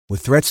With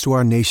threats to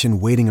our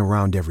nation waiting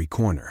around every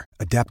corner,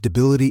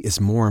 adaptability is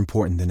more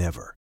important than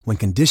ever. When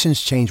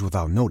conditions change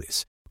without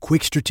notice,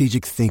 quick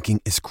strategic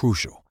thinking is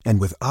crucial.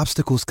 And with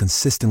obstacles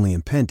consistently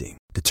impending,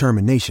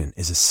 determination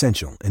is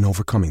essential in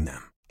overcoming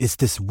them. It's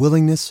this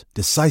willingness,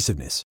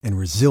 decisiveness, and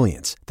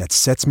resilience that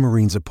sets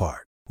Marines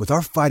apart. With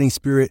our fighting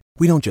spirit,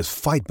 we don't just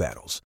fight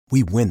battles,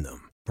 we win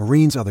them.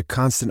 Marines are the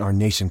constant our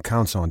nation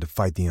counts on to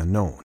fight the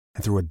unknown.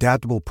 And through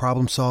adaptable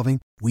problem solving,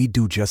 we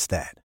do just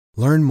that.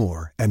 Learn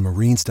more at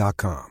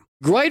marines.com.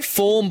 Great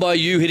form by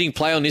you hitting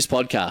play on this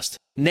podcast.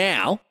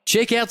 Now,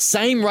 check out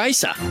Same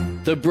Racer,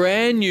 the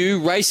brand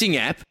new racing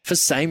app for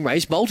same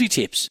race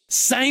multi-tips.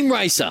 Same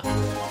Racer.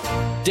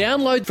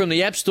 Download from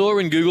the App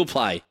Store and Google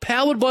Play.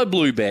 Powered by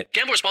Bluebet.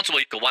 Gamble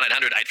responsibly. Call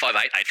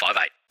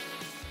 1-800-858-858.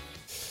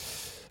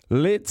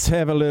 Let's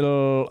have a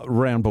little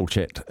round ball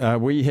chat.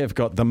 We have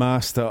got the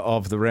master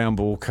of the round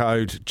ball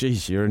code.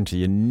 Geez, you're into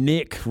your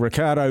neck.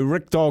 Riccardo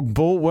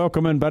Ball,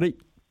 welcome in, buddy.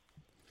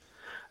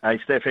 Hey,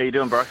 Steph, how you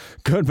doing, bro?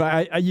 Good,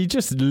 mate. Are you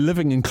just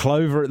living in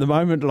clover at the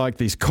moment? Like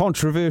these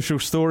controversial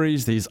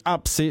stories, these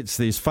upsets,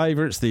 these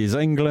favourites, these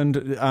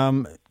England.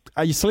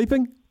 Are you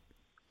sleeping?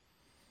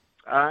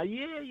 Yeah,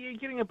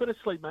 getting a bit of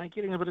sleep, mate.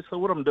 Getting a bit of sleep.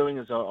 What I'm doing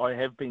is I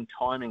have been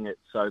timing it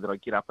so that I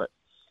get up at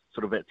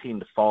sort of at 10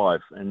 to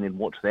 5 and then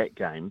watch that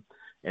game.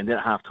 And then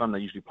at halftime, they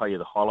usually play you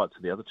the highlights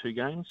of the other two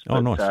games.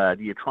 Oh, nice.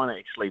 You're trying to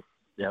actually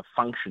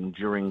function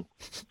during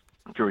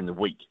the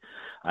week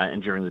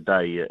and during the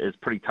day. It's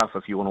pretty tough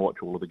if you want to watch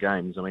all of the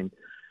games. I mean,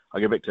 I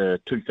go back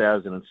to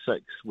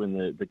 2006 when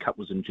the Cup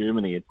was in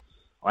Germany, and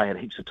I had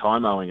heaps of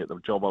time owing at the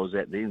job I was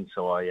at then,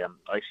 so I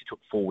actually took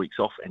 4 weeks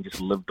off and just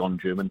lived on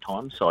German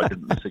time, so I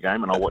didn't miss a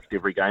game, and I watched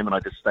every game, and I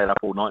just stayed up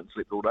all night and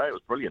slept all day. It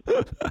was brilliant.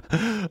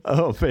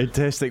 Oh,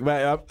 fantastic,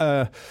 mate.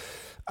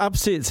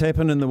 Upsets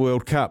happen in the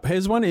World Cup.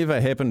 Has one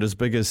ever happened as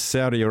big as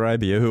Saudi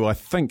Arabia, who I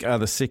think are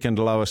the second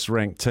lowest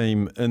ranked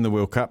team in the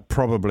World Cup?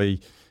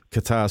 Probably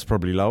Qatar's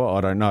probably lower,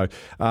 I don't know.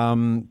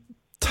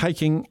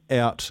 Taking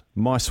out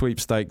my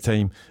sweepstake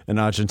team in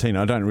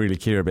Argentina. I don't really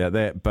care about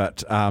that,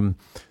 but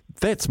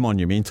that's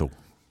monumental.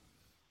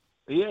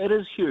 Yeah, it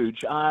is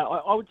huge.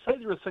 I would say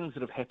there are things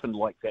that have happened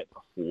like that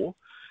before.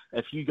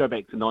 If you go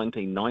back to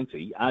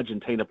 1990,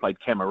 Argentina played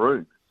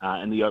Cameroon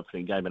in the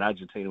opening game, and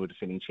Argentina were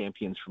defending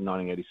champions from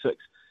 1986,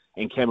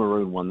 and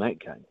Cameroon won that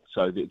game.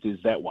 So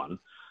there's that one.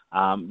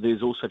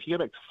 There's also, if you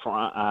go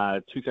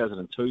back to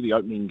 2002, the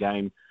opening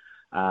game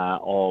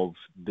of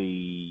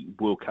the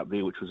World Cup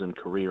there, which was in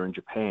Korea and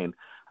Japan,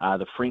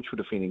 the French were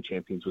defending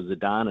champions with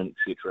Zidane and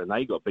etc., and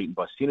they got beaten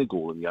by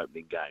Senegal in the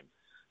opening game.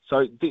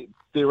 So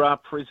there are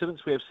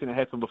precedents. We have seen it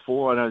happen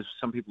before. I know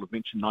some people have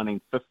mentioned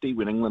 1950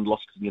 when England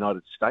lost to the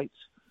United States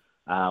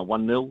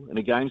 1-0 in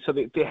a game. So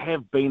there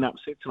have been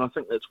upsets, and I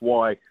think that's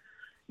why,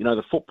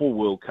 the Football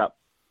World Cup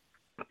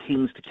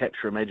tends to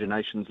capture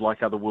imaginations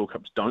like other World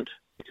Cups don't,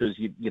 because,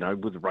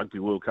 with the Rugby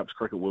World Cups,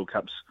 Cricket World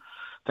Cups,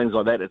 things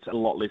like that, it's a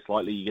lot less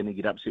likely you're going to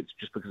get upsets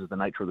just because of the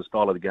nature of the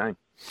style of the game.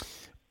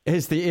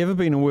 Has there ever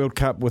been a World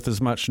Cup with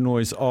as much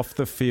noise off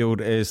the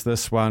field as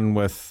this one,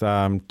 with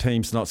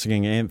teams not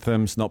singing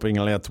anthems, not being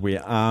allowed to wear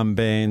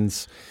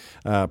armbands,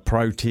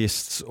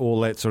 protests, all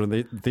that sort of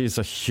thing? There's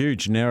a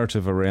huge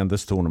narrative around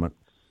this tournament.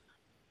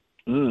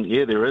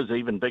 Yeah, there is,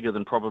 even bigger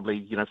than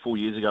probably, 4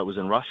 years ago it was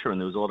in Russia,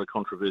 and there was a lot of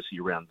controversy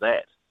around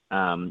that.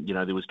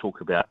 There was talk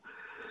about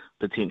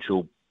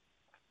potential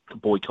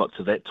boycotts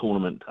of that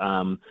tournament,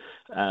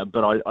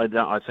 but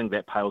I think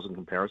that pales in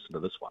comparison to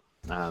this one.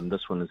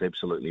 This one is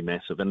absolutely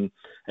massive, and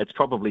it's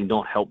probably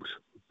not helped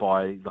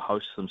by the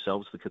hosts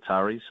themselves, the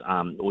Qataris,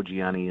 or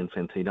Gianni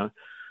Infantino,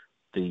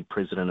 the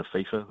president of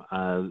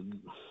FIFA.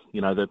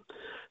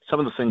 Some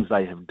of the things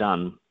they have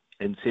done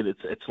and said,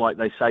 it's like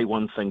they say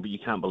one thing, but you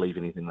can't believe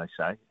anything they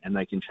say, and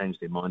they can change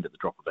their mind at the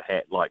drop of a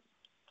hat. Like,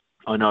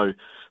 I know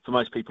for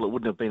most people it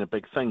wouldn't have been a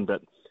big thing,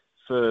 but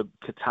for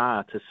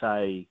Qatar to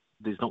say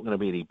there's not going to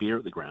be any beer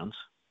at the grounds,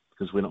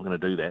 because we're not going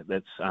to do that.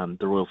 That's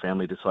the royal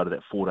family decided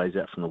that 4 days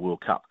out from the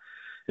World Cup.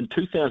 In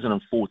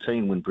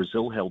 2014, when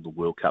Brazil held the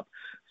World Cup,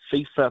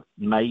 FIFA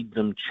made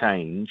them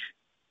change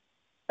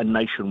a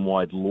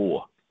nationwide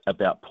law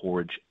about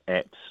porridge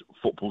at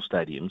football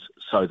stadiums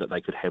so that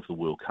they could have the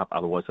World Cup.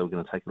 Otherwise, they were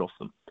going to take it off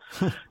them.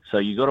 So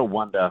you got to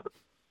wonder,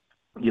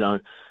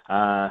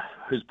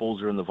 whose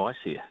balls are in the vice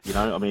here?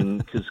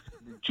 Because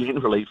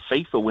generally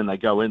FIFA, when they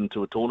go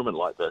into a tournament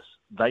like this,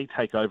 they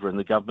take over and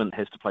the government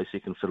has to play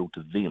second fiddle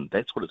to them.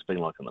 That's what it's been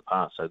like in the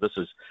past. So this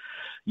is,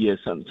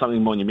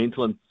 something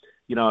monumental. And,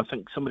 I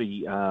think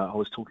somebody I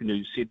was talking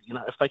to said,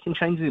 if they can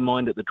change their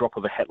mind at the drop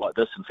of a hat like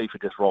this and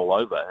FIFA just roll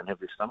over and have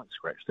their stomach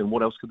scratched, then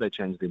what else could they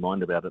change their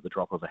mind about at the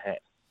drop of a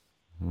hat?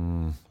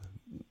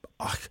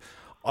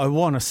 I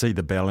want to see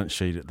the balance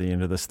sheet at the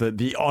end of this,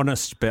 the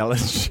honest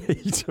balance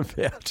sheet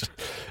about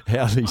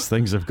how these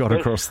things have got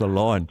across the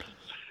line.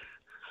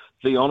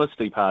 The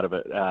honesty part of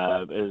it,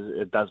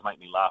 it does make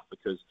me laugh,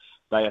 because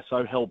they are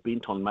so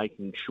hell-bent on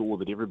making sure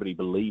that everybody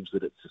believes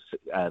that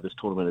this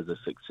tournament is a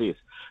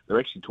success. They're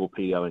actually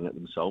torpedoing it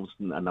themselves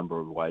in a number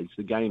of ways.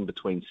 The game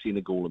between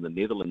Senegal and the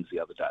Netherlands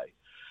the other day,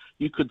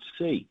 you could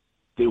see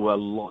there were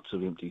lots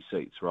of empty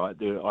seats, right?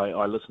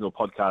 I listened to a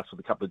podcast with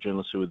a couple of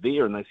journalists who were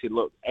there, and they said,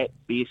 look, at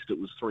best it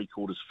was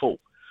three-quarters full.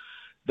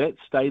 That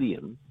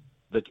stadium,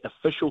 the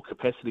official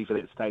capacity for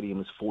that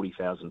stadium is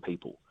 40,000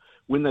 people.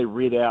 When they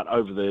read out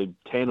over the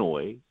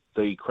tannoy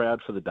the crowd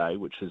for the day,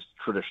 which is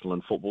traditional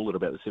in football at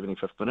about the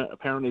 75th minute,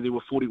 apparently there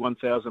were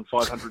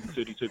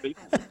 41,532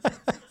 people.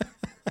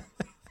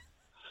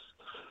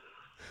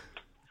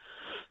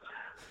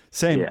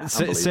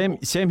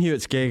 Sam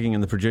Hewitt's gagging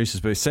in the producer's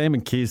booth. Sam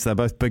and Kez, they're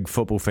both big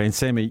football fans.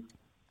 Sammy,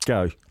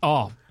 go.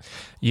 Oh,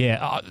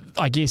 yeah.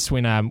 I guess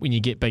when you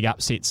get big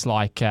upsets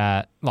like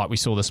we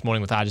saw this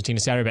morning with Argentina,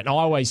 Saudi Arabia, and I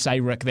always say,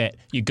 Rick, that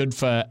you're good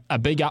for a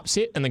big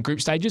upset in the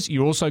group stages.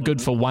 You're also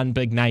good for one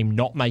big name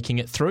not making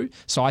it through.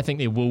 So I think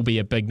there will be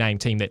a big name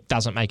team that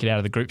doesn't make it out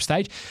of the group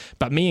stage.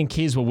 But me and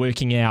Kez were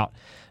working out,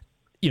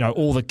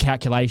 all the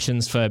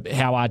calculations for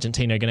how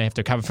Argentina are going to have to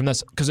recover from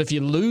this. Because if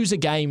you lose a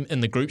game in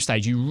the group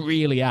stage, you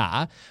really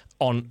are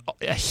on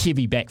a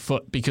heavy back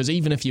foot, because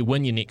even if you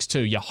win your next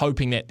two, you're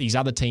hoping that these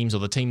other teams or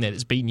the team that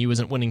has beaten you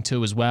isn't winning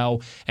two as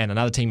well, and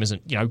another team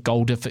isn't,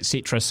 goal diff,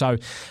 etc. So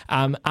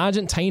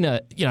Argentina,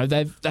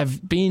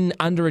 they've been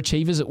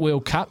underachievers at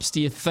World Cups.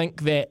 Do you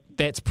think that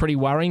that's pretty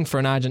worrying for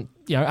an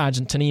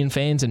Argentinian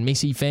fans and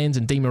Messi fans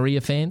and Di Maria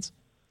fans?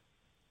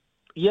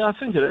 Yeah, I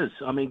think it is.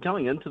 I mean,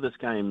 going into this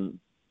game,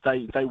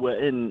 they were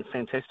in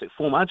fantastic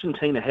form.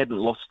 Argentina hadn't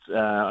lost,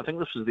 I think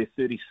this was their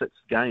 36th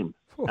game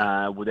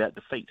without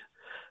defeat.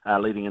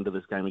 Leading into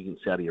this game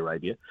against Saudi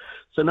Arabia.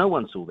 So no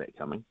one saw that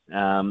coming.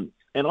 And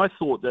I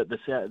thought that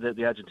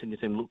the Argentina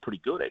team looked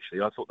pretty good,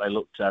 actually. I thought they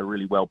looked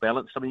really well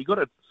balanced. I mean, you've got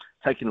to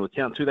take into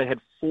account, too, they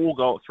had 3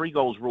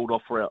 goals ruled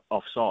off for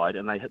offside,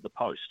 and they hit the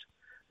post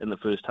in the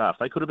first half.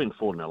 They could have been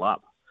 4-0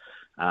 up.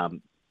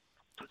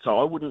 So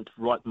I wouldn't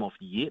write them off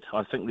yet.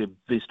 I think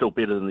they're still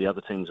better than the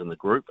other teams in the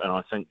group, and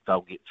I think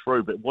they'll get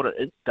through. But what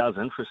it does,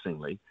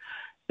 interestingly,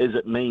 is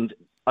it means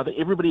I think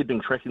everybody had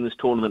been tracking this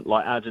tournament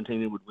like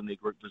Argentina would win their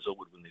group, Brazil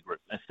would win their group.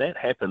 If that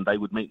happened, they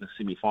would meet in the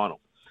semi-final.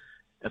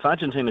 If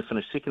Argentina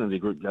finished second in their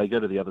group, they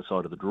go to the other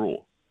side of the draw.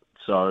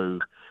 So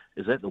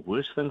is that the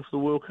worst thing for the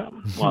World Cup?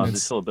 Well,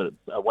 there's still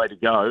a way to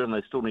go, and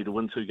they still need to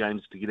win 2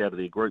 games to get out of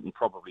their group and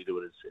probably do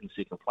it in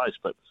second place.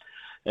 But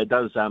it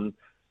does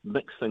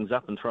mix things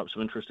up and throw up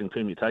some interesting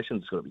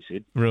permutations, it's got to be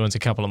said. Ruins a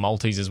couple of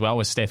multis as well,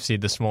 as Steph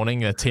said this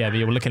morning. TAB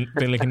were licking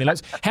their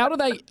lips. How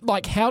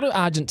do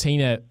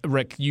Argentina,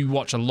 Rick, you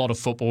watch a lot of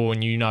football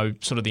and you know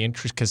sort of the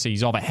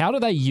intricacies of it. How do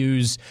they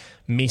use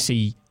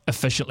Messi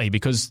efficiently?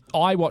 Because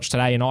I watched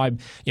today, and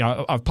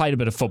I've played a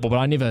bit of football, but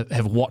I never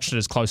have watched it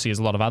as closely as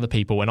a lot of other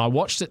people. And I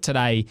watched it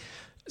today,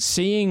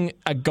 seeing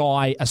a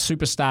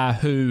superstar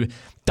who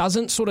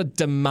doesn't sort of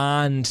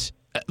demand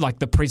like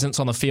the presence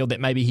on the field that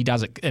maybe he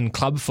does in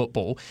club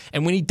football.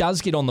 And when he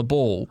does get on the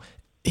ball,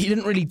 he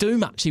didn't really do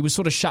much. He was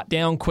sort of shut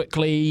down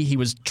quickly. He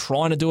was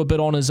trying to do a bit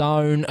on his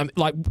own.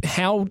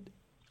 How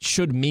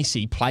should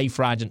Messi play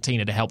for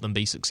Argentina to help them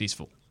be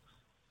successful?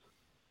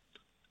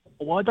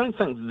 Well, I don't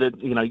think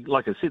that,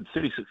 like I said,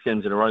 36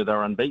 games in a row,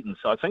 they're unbeaten.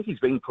 So I think they've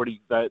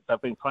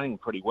been playing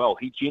pretty well.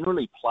 He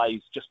generally plays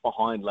just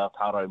behind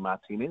Lautaro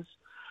Martinez,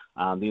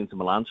 the Inter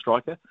Milan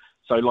striker.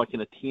 So like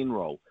in a 10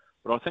 role.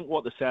 But I think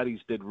what the Saudis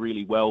did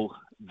really well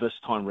this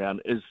time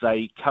round is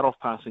they cut off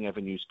passing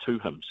avenues to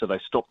him. So they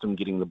stopped him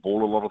getting the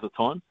ball a lot of the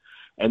time.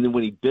 And then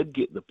when he did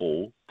get the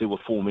ball, there were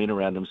 4 men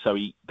around him. So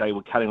they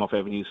were cutting off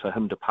avenues for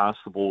him to pass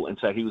the ball. And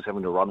so he was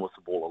having to run with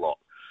the ball a lot.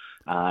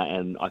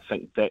 And I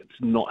think that's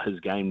not his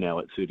game now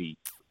at 30,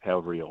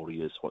 however old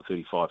he is,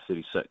 35,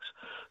 36.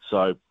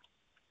 So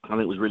I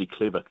think it was really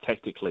clever.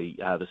 Tactically,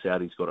 the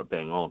Saudis got it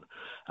bang on,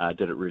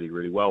 did it really,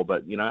 really well.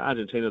 But,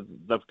 Argentina,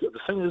 the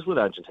thing is with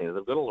Argentina,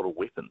 they've got a lot of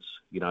weapons.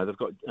 They've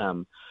got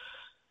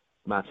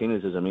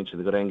Martinez, as I mentioned.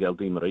 They've got Angel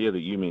Di Maria that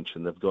you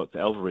mentioned. They've got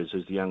Alvarez,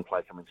 who's the young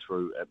player coming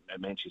through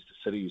at Manchester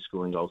City, who's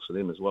scoring goals for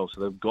them as well.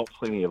 So they've got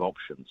plenty of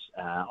options.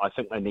 I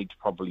think they need to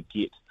probably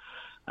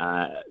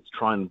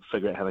try and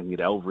figure out how they can get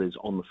Alvarez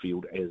on the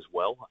field as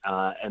well.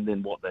 And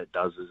then what that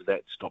does is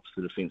that stops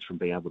the defence from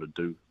being able to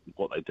do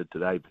what they did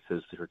today,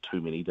 because there are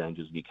too many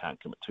dangers and you can't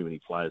commit too many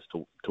players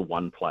to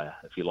one player,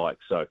 if you like.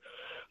 So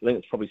I think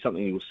it's probably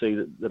something you'll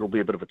see that'll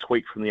be a bit of a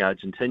tweak from the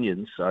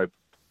Argentinians. So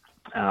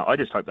I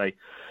just hope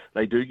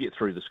they do get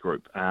through this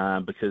group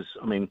because,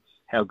 I mean,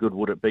 how good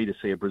would it be to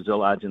see a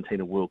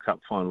Brazil-Argentina World Cup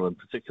final in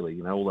particular?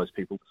 All those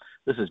people,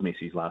 this is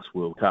Messi's last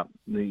World Cup.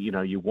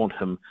 You want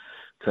him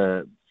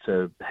to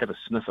have a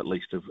sniff at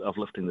least of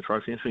lifting the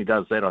trophy. And if he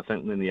does that, I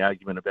think then the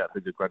argument about who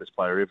the greatest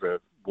player ever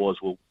was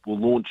will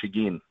launch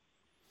again.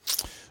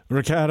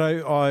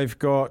 Riccardo, we've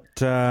got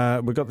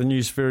the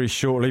news very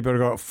shortly, but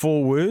I've got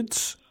 4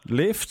 words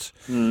left.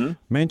 Mm-hmm.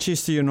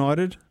 Manchester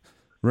United,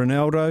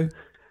 Ronaldo,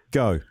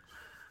 go.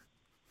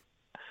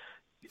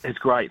 It's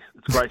great.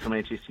 It's great for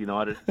Manchester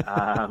United.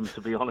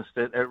 To be honest,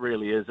 it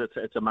really is.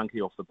 It's a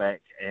monkey off the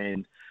back,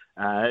 and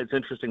it's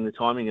interesting the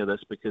timing of this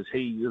because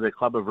the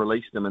club have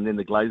released him, and then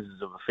the Glazers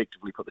have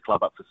effectively put the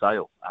club up for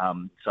sale.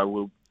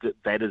 So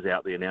that is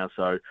out there now.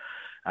 So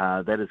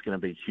that is going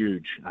to be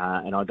huge.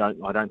 And I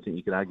don't think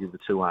you could argue the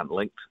two aren't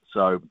linked.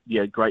 So,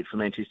 yeah, great for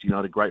Manchester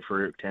United, great for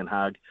Erik ten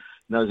Hag.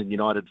 As a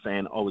United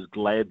fan, I was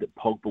glad that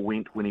Pogba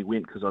went when he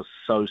went because I was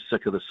so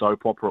sick of the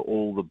soap opera,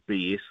 all the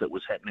BS that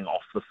was happening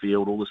off the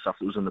field, all the stuff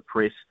that was in the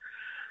press.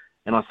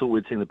 And I thought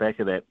we'd seen the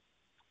back of that.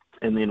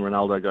 And then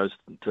Ronaldo goes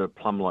to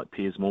plumb like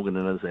Piers Morgan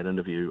in that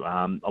interview.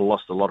 I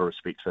lost a lot of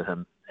respect for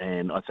him,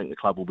 and I think the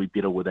club will be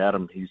better without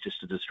him. He's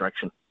just a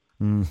distraction.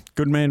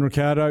 Good man,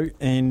 Riccardo,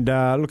 and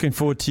looking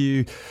forward to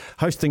you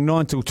hosting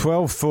 9 till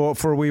 12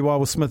 for a wee while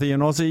with Smithy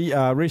and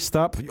Aussie. Rest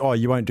up. Oh,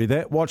 you won't do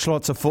that. Watch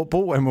lots of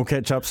football, and we'll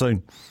catch up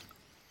soon.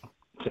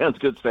 Sounds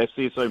good, Staff.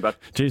 See you soon, bud.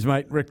 Cheers,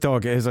 mate. Rick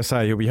Dog, as I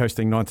say, he'll be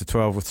hosting 9 to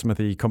 12 with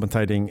Smithy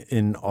commentating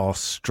in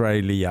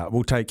Australia.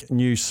 We'll take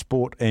news,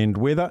 sport and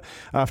weather.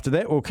 After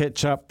that, we'll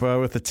catch up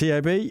with the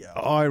TAB.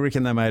 I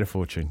reckon they made a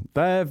fortune.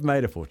 They've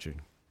made a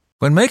fortune.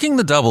 When making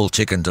the double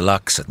chicken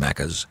deluxe at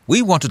Macca's,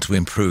 we wanted to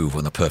improve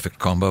on the perfect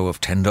combo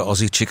of tender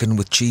Aussie chicken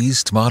with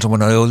cheese, tomato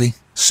and aioli.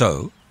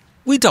 So,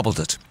 we doubled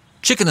it.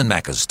 Chicken and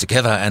Macca's,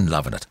 together and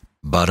loving it.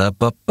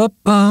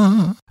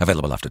 Ba-da-ba-ba-ba.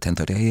 Available after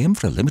 10:30 a.m.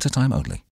 for a limited time only.